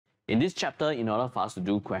In this chapter, in order for us to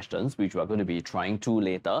do questions, which we're going to be trying to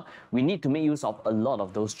later, we need to make use of a lot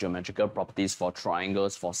of those geometrical properties for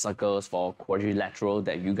triangles, for circles, for quadrilateral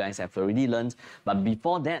that you guys have already learned. But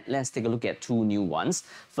before that, let's take a look at two new ones.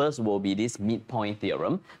 First will be this midpoint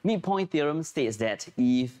theorem. Midpoint theorem states that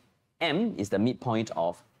if M is the midpoint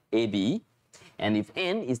of AB, and if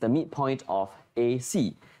N is the midpoint of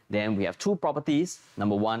AC, then we have two properties.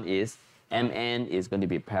 Number one is MN is going to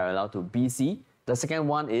be parallel to BC. The second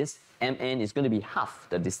one is MN is going to be half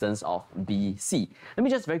the distance of BC. Let me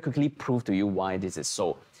just very quickly prove to you why this is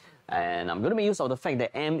so. And I'm going to make use of the fact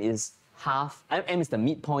that M is the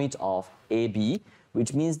midpoint of AB,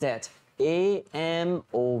 which means that AM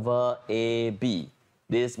over AB,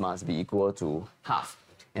 this must be equal to half.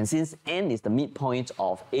 And since N is the midpoint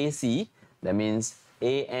of AC, that means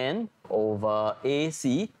AN over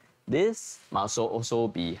AC, this must also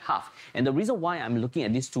be half. And the reason why I'm looking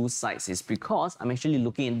at these two sides is because I'm actually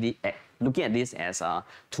looking at this as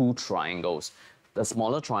two triangles. The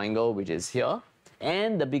smaller triangle, which is here,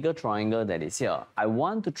 and the bigger triangle that is here. I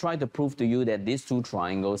want to try to prove to you that these two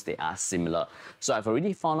triangles, they are similar. So I've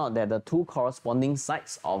already found out that the two corresponding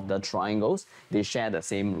sides of the triangles, they share the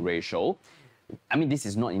same ratio. I mean, this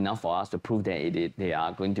is not enough for us to prove that they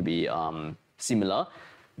are going to be similar,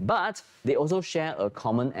 but they also share a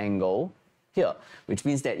common angle here, which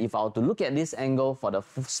means that if I were to look at this angle for the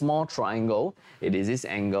small triangle, it is this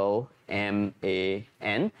angle MAN,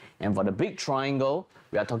 and for the big triangle,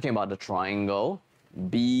 we are talking about the triangle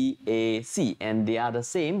BAC, and they are the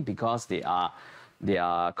same because they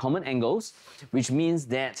are common angles, which means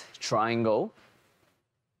that triangle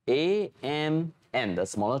AMN, the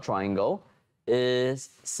smaller triangle, is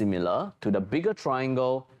similar to the bigger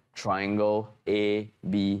triangle, triangle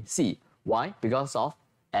ABC. Why? Because of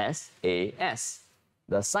SAS,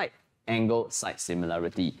 the side angle side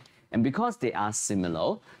similarity. And because they are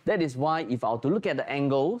similar, that is why if I were to look at the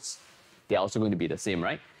angles, they are also going to be the same,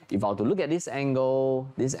 right? If I were to look at this angle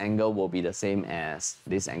will be the same as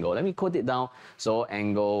this angle. Let me quote it down. So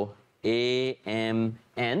angle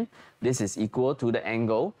AMN, this is equal to the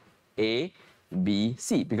angle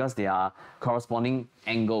ABC because they are corresponding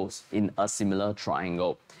angles in a similar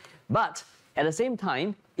triangle. But at the same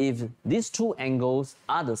time, if these two angles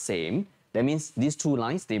are the same, that means these two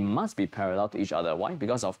lines, they must be parallel to each other. Why?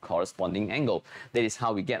 Because of corresponding angle. That is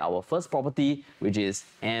how we get our first property, which is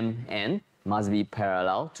MN must be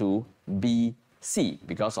parallel to BC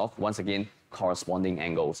because of, once again, corresponding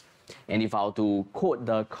angles. And if I were to quote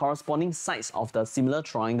the corresponding sides of the similar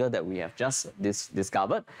triangle that we have just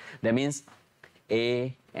discovered, that means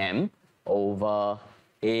AM over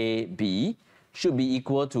AB should be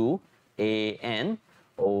equal to AN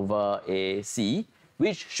over AC,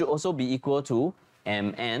 which should also be equal to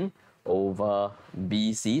MN over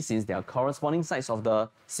BC, since they are corresponding sides of the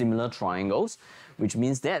similar triangles, which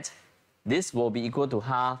means that this will be equal to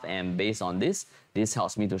half, and based on this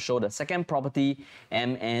helps me to show the second property,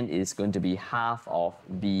 MN is going to be half of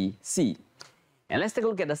BC. And let's take a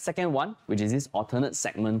look at the second one, which is this alternate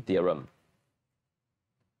segment theorem.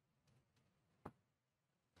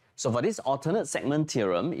 So for this alternate segment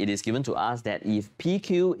theorem, it is given to us that if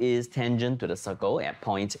PQ is tangent to the circle at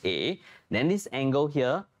point A, then this angle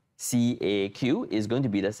here, CAQ, is going to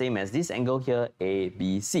be the same as this angle here,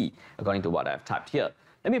 ABC, according to what I've typed here.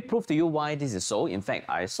 Let me prove to you why this is so. In fact,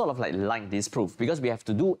 I sort of like this proof because we have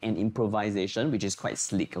to do an improvisation, which is quite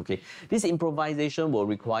slick, okay? This improvisation will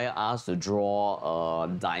require us to draw a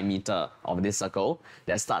diameter of this circle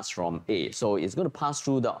that starts from A. So it's going to pass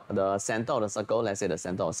through the center of the circle. Let's say the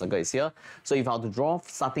center of the circle is here. So if I were to draw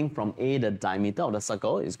starting from A, the diameter of the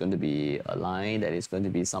circle is going to be a line that is going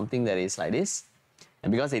to be something that is like this.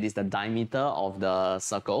 And because it is the diameter of the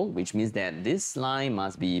circle, which means that this line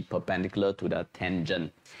must be perpendicular to the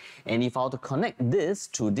tangent. And if I were to connect this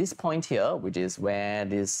to this point here, which is where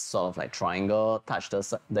this sort of like triangle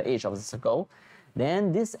touches the edge of the circle,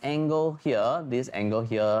 then this angle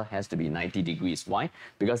here has to be 90 degrees. Why?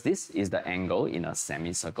 Because this is the angle in a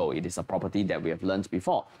semicircle. It is a property that we have learned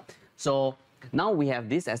before. So now we have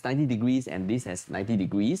this as 90 degrees and this as 90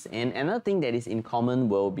 degrees. And another thing that is in common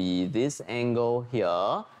will be this angle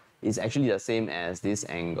here is actually the same as this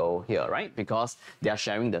angle here, right? Because they are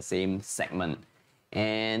sharing the same segment.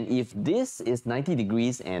 And if this is 90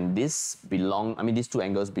 degrees and these two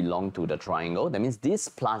angles belong to the triangle, that means this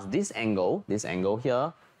plus this angle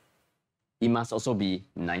here, it must also be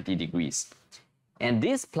 90 degrees. And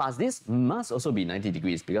this plus this must also be 90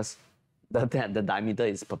 degrees because the diameter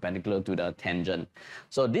is perpendicular to the tangent.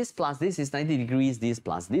 So this plus this is 90 degrees, this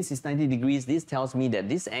plus this is 90 degrees. This tells me that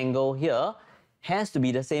this angle here has to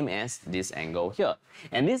be the same as this angle here.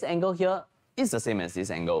 And this angle here is the same as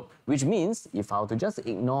this angle, which means if I were to just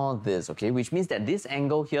ignore this, okay, which means that this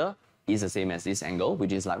angle here is the same as this angle,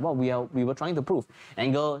 which is like what we were trying to prove.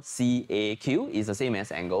 Angle CAQ is the same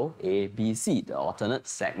as angle ABC, the alternate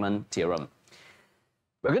segment theorem.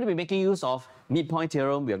 We're going to be making use of midpoint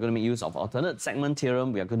theorem, we are going to make use of alternate segment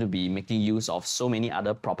theorem, we are going to be making use of so many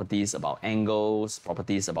other properties about angles,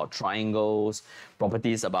 properties about triangles,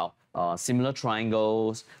 properties about similar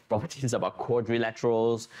triangles, properties about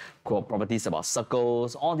quadrilaterals, properties about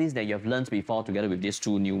circles, all these that you have learned before together with these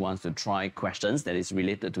two new ones to try questions that is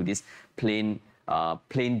related to this plane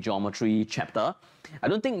geometry chapter. I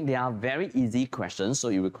don't think they are very easy questions, so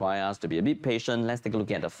it requires us to be a bit patient. Let's take a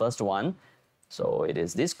look at the first one. So it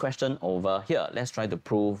is this question over here. Let's try to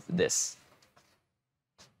prove this.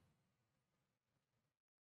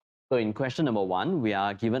 So in question number 1, we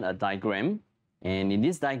are given a diagram, and in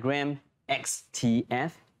this diagram,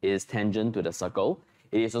 XTF is tangent to the circle.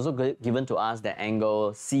 It is also given to us that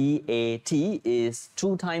angle CAT is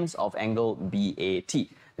 2 times of angle BAT.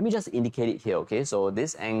 Let me just indicate it here, okay? So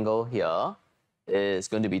this angle here is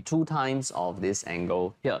going to be 2 times of this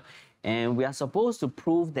angle here. And we are supposed to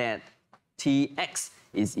prove that Tx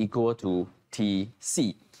is equal to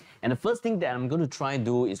Tc. And the first thing that I'm going to try and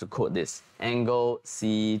do is to code this. Angle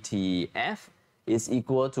CTF is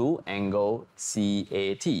equal to angle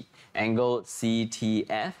CAT. Angle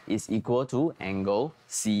CTF is equal to angle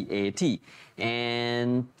CAT.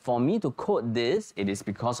 And for me to code this, it is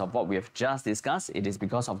because of what we have just discussed. It is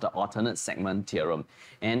because of the alternate segment theorem.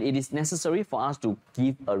 And it is necessary for us to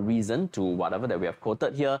give a reason to whatever that we have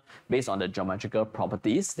quoted here based on the geometrical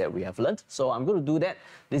properties that we have learned. So I'm going to do that.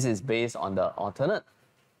 This is based on the alternate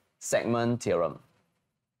segment theorem.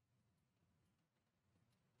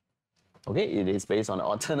 Okay, it is based on the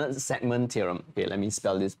alternate segment theorem. Okay, let me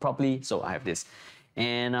spell this properly. So I have this.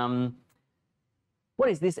 And what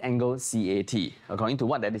is this angle CAT? According to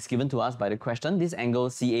what that is given to us by the question, this angle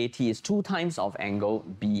CAT is 2 times of angle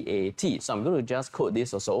BAT. So I'm going to just code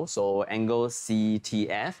this also. So angle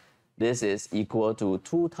CTF, this is equal to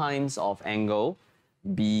 2 times of angle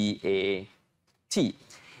BAT.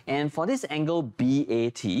 And for this angle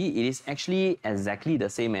BAT, it is actually exactly the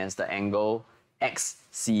same as the angle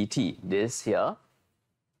XCT, this here.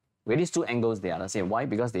 Where these two angles, they are the same. Why?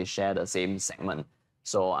 Because they share the same segment.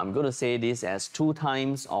 So I'm going to say this as 2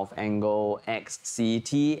 times of angle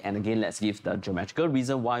XCT. And again, let's give the geometrical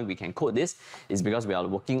reason why we can code this is because we are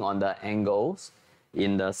working on the angles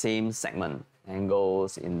in the same segment.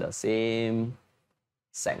 Angles in the same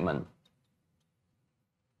segment.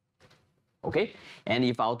 Okay, and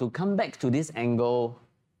if I were to come back to this angle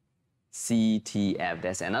CTF,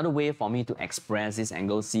 there's another way for me to express this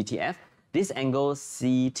angle CTF. This angle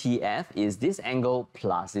CTF is this angle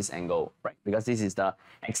plus this angle, right? Because this is the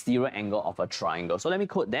exterior angle of a triangle. So let me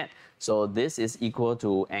code that. So this is equal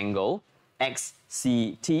to angle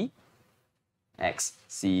XCT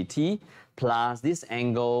plus this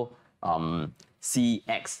angle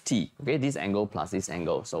CXT. Okay, this angle plus this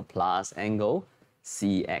angle. So plus angle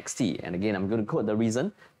CXT. And again, I'm going to quote the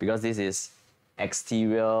reason because this is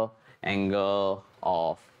exterior angle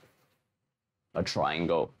of a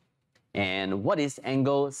triangle. And what is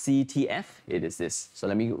angle CTF? It is this. So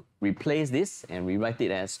let me replace this and rewrite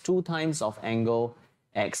it as 2 times of angle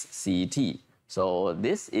XCT. So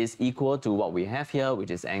this is equal to what we have here,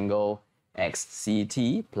 which is angle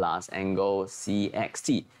XCT plus angle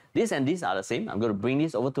CXT. This and this are the same. I'm going to bring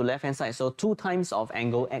this over to left hand side. So 2 times of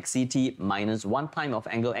angle XCT minus 1 time of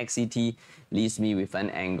angle XCT leaves me with an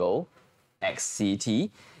angle XCT.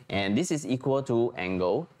 And this is equal to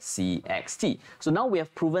angle CXT. So now we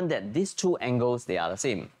have proven that these two angles, they are the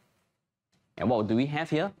same. And what do we have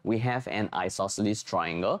here? We have an isosceles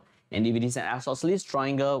triangle. And if it is an isosceles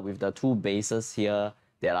triangle with the 2 bases here,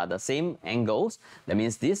 that are the same angles, that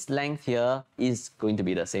means this length here is going to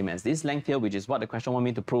be the same as this length here, which is what the question wants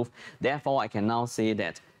me to prove. Therefore, I can now say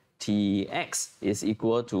that Tx is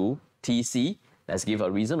equal to Tc. Let's give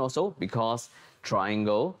a reason also, because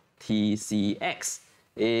triangle TCX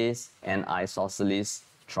is an isosceles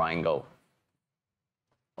triangle.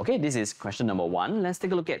 Okay, this is question number 1. Let's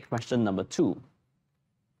take a look at question number 2.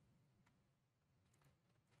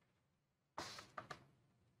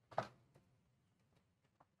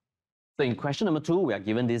 So in question number 2, we are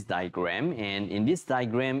given this diagram, and in this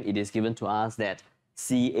diagram, it is given to us that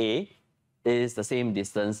CA is the same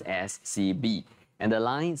distance as CB, and the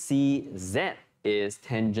line CZ is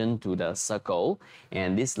tangent to the circle,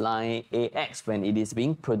 and this line AX, when it is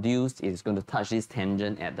being produced, is going to touch this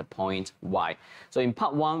tangent at the point Y. So in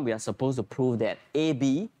part 1, we are supposed to prove that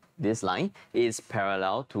AB, this line, is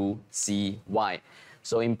parallel to CY.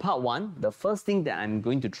 So in part 1, the first thing that I'm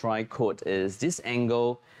going to try quote is this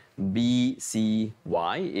angle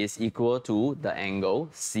BCY is equal to the angle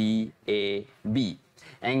CAB.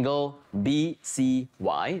 Angle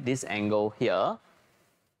BCY, this angle here,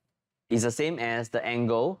 is the same as the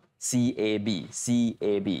angle CAB.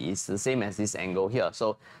 CAB is the same as this angle here.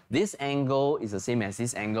 So this angle is the same as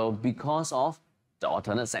this angle because of the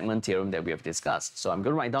alternate segment theorem that we have discussed. So I'm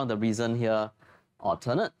going to write down the reason here,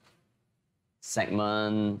 alternate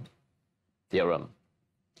segment theorem.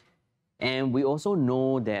 And we also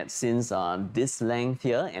know that since this length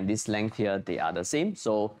here and this length here, they are the same.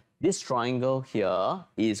 So this triangle here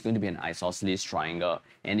is going to be an isosceles triangle.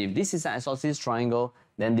 And if this is an isosceles triangle,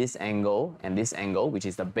 then this angle and this angle, which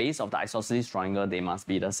is the base of the isosceles triangle, they must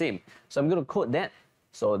be the same. So I'm going to quote that.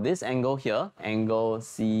 So this angle here, angle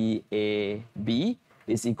CAB,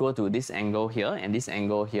 is equal to this angle here, and this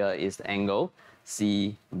angle here is the angle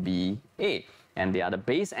CBA. And they are the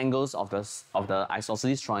base angles of the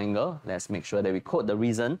isosceles triangle. Let's make sure that we quote the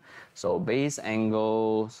reason. So base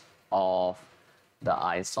angles of the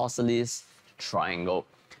isosceles triangle.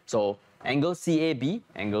 So angle CAB,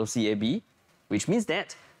 which means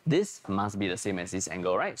that this must be the same as this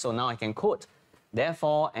angle, right? So now I can quote,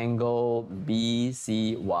 therefore angle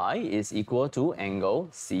BCY is equal to angle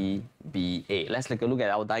CBA. Let's take a look at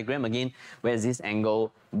our diagram again. Where is this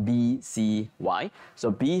angle BCY?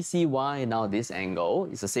 So BCY, now this angle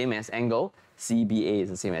is the same as angle CBA is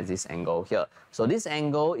the same as this angle here. So this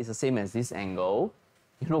angle is the same as this angle.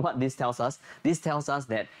 You know what this tells us? This tells us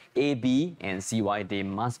that AB and CY, they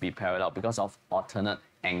must be parallel because of alternate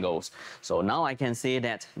angles. So now I can say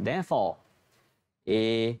that therefore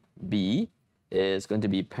AB is going to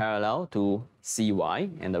be parallel to CY,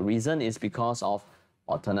 and the reason is because of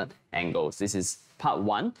alternate angles. This is part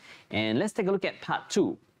 1, and let's take a look at part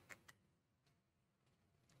 2.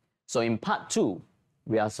 So in part 2,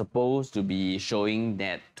 we are supposed to be showing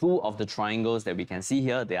that two of the triangles that we can see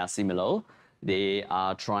here, they are similar. They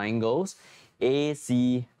are triangles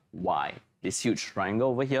ACY, this huge triangle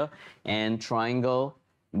over here, and triangle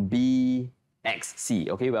BXC.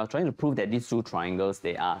 Okay, we are trying to prove that these two triangles,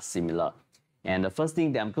 they are similar. And the first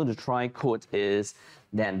thing that I'm going to try quote is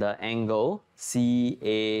that the angle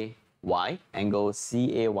CAY,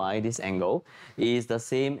 this angle, is the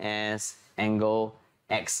same as angle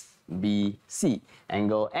XBC,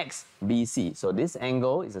 angle XBC. So this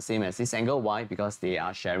angle is the same as this angle. Why? Because they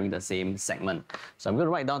are sharing the same segment. So I'm going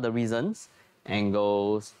to write down the reasons.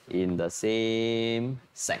 Angles in the same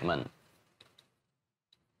segment.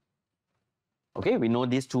 Okay, we know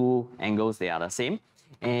these two angles, they are the same.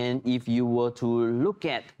 And if you were to look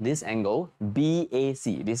at this angle,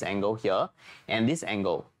 BAC, this angle here, and this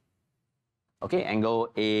angle, okay, angle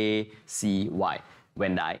ACY,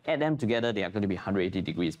 when I add them together, they are going to be 180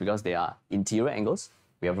 degrees because they are interior angles.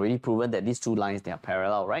 We have already proven that these two lines, they are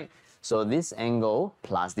parallel, right? So this angle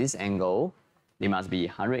plus this angle, they must be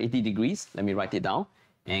 180 degrees. Let me write it down.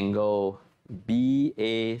 Angle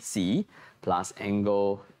BAC plus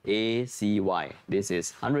angle ACY. This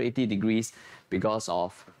is 180 degrees because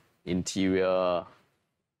of interior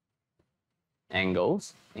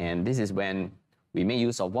angles. And this is when we make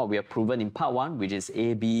use of what we have proven in part 1, which is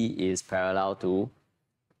AB is parallel to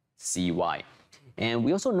CY. And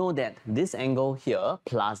we also know that this angle here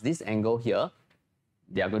plus this angle here,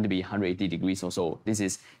 they are going to be 180 degrees also. This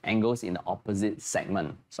is angles in the opposite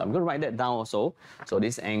segment. So I'm going to write that down also. So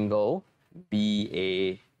this angle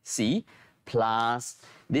BAC plus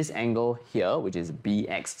this angle here, which is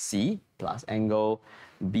BXC, plus angle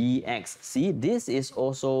BXC, this is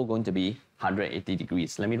also going to be 180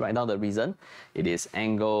 degrees. Let me write down the reason. It is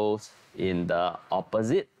angles in the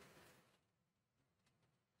opposite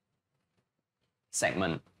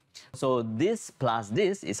segment. So this plus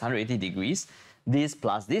this is 180 degrees. This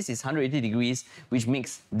plus this is 180 degrees, which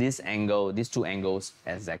makes this angle, these two angles,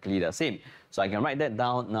 exactly the same. So I can write that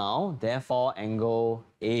down now. Therefore, angle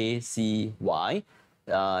ACY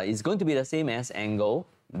is going to be the same as angle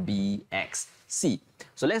BXC.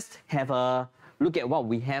 So let's have a look at what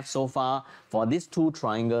we have so far for these two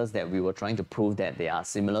triangles that we were trying to prove that they are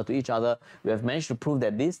similar to each other. We have managed to prove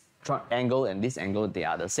that this angle and this angle, they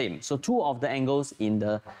are the same. So two of the angles in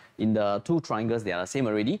the two triangles, they are the same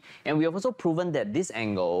already. And we have also proven that this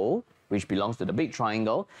angle, which belongs to the big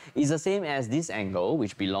triangle, is the same as this angle,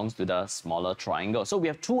 which belongs to the smaller triangle. So we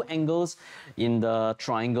have two angles in the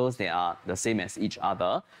triangles, they are the same as each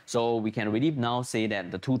other. So we can really now say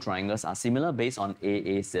that the two triangles are similar based on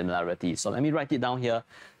AA similarity. So let me write it down here.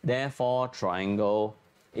 Therefore, triangle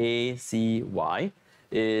ACY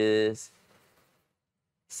is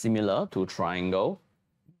similar to triangle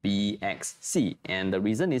BXC. And the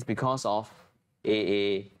reason is because of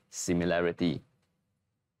AA similarity.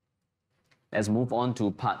 Let's move on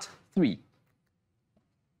to part 3.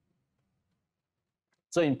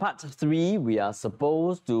 So in part 3, we are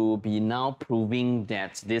supposed to be now proving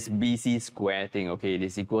that this BC square thing, okay, it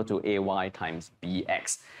is equal to AY times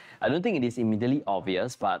BX. I don't think it is immediately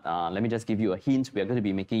obvious, but let me just give you a hint. We are going to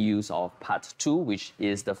be making use of part 2, which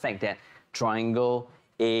is the fact that triangle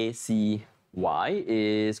ACY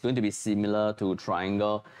is going to be similar to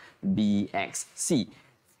triangle BXC.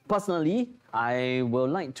 Personally, I would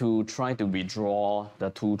like to try to redraw the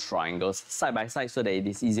two triangles side by side so that it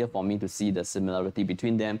is easier for me to see the similarity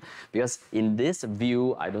between them, because in this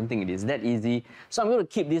view, I don't think it is that easy. So I'm going to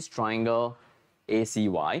keep this triangle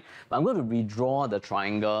ACY, but I'm going to redraw the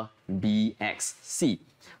triangle BXC.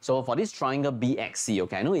 So for this triangle BXC,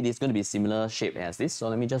 okay, I know it is going to be similar shape as this, so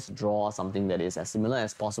let me just draw something that is as similar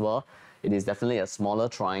as possible. It is definitely a smaller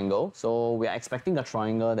triangle, so we are expecting a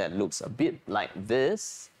triangle that looks a bit like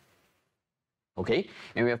this. Okay,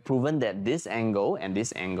 and we have proven that this angle and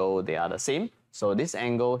this angle, they are the same. So this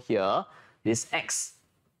angle here, this X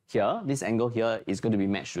here, this angle here is going to be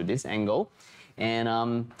matched to this angle.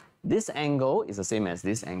 And this angle is the same as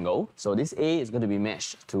this angle. So this A is going to be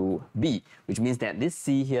matched to B, which means that this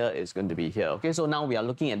C here is going to be here. Okay, so now we are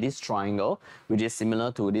looking at this triangle, which is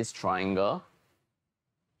similar to this triangle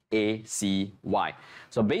ACY.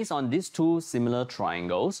 So based on these two similar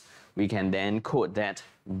triangles, we can then quote that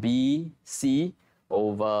BC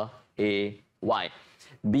over AY.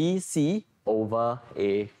 BC over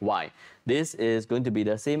AY. This is going to be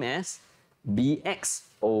the same as BX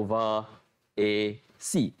over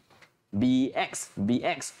AC.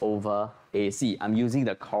 BX over AC. I'm using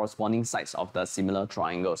the corresponding sides of the similar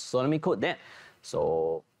triangles. So let me quote that.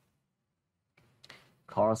 So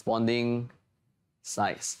corresponding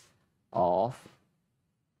sides of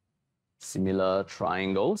similar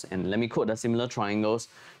triangles, and let me quote the similar triangles: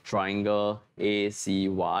 triangle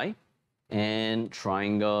ACY and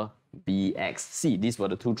triangle BXC. These were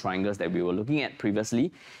the two triangles that we were looking at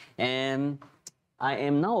previously, and I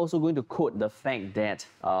am now also going to quote the fact that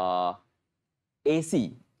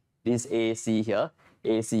AC, this AC here,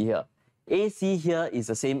 AC here, AC here is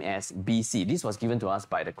the same as BC. This was given to us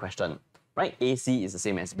by the question, right? AC is the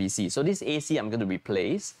same as BC. So this AC I'm going to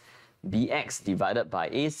replace BX divided by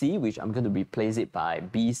AC, which I'm going to replace it by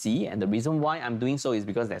BC. And the reason why I'm doing so is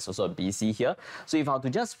because there's also a BC here. So if I were to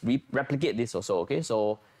just replicate this also, okay,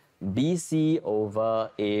 so BC over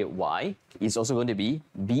AY is also going to be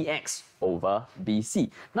BX over BC.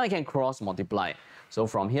 Now I can cross multiply. So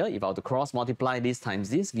from here, if I were to cross multiply this times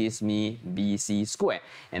this, gives me BC squared.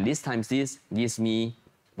 And this times this gives me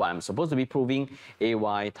what I'm supposed to be proving,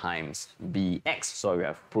 AY times BX. So we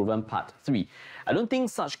have proven part 3. I don't think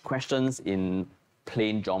such questions in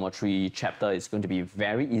plane geometry chapter is going to be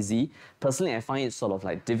very easy. Personally, I find it sort of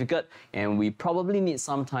like difficult, and we probably need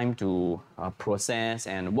some time to process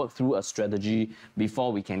and work through a strategy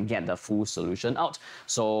before we can get the full solution out.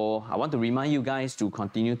 So I want to remind you guys to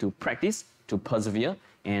continue to practice, to persevere,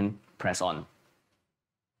 and press on.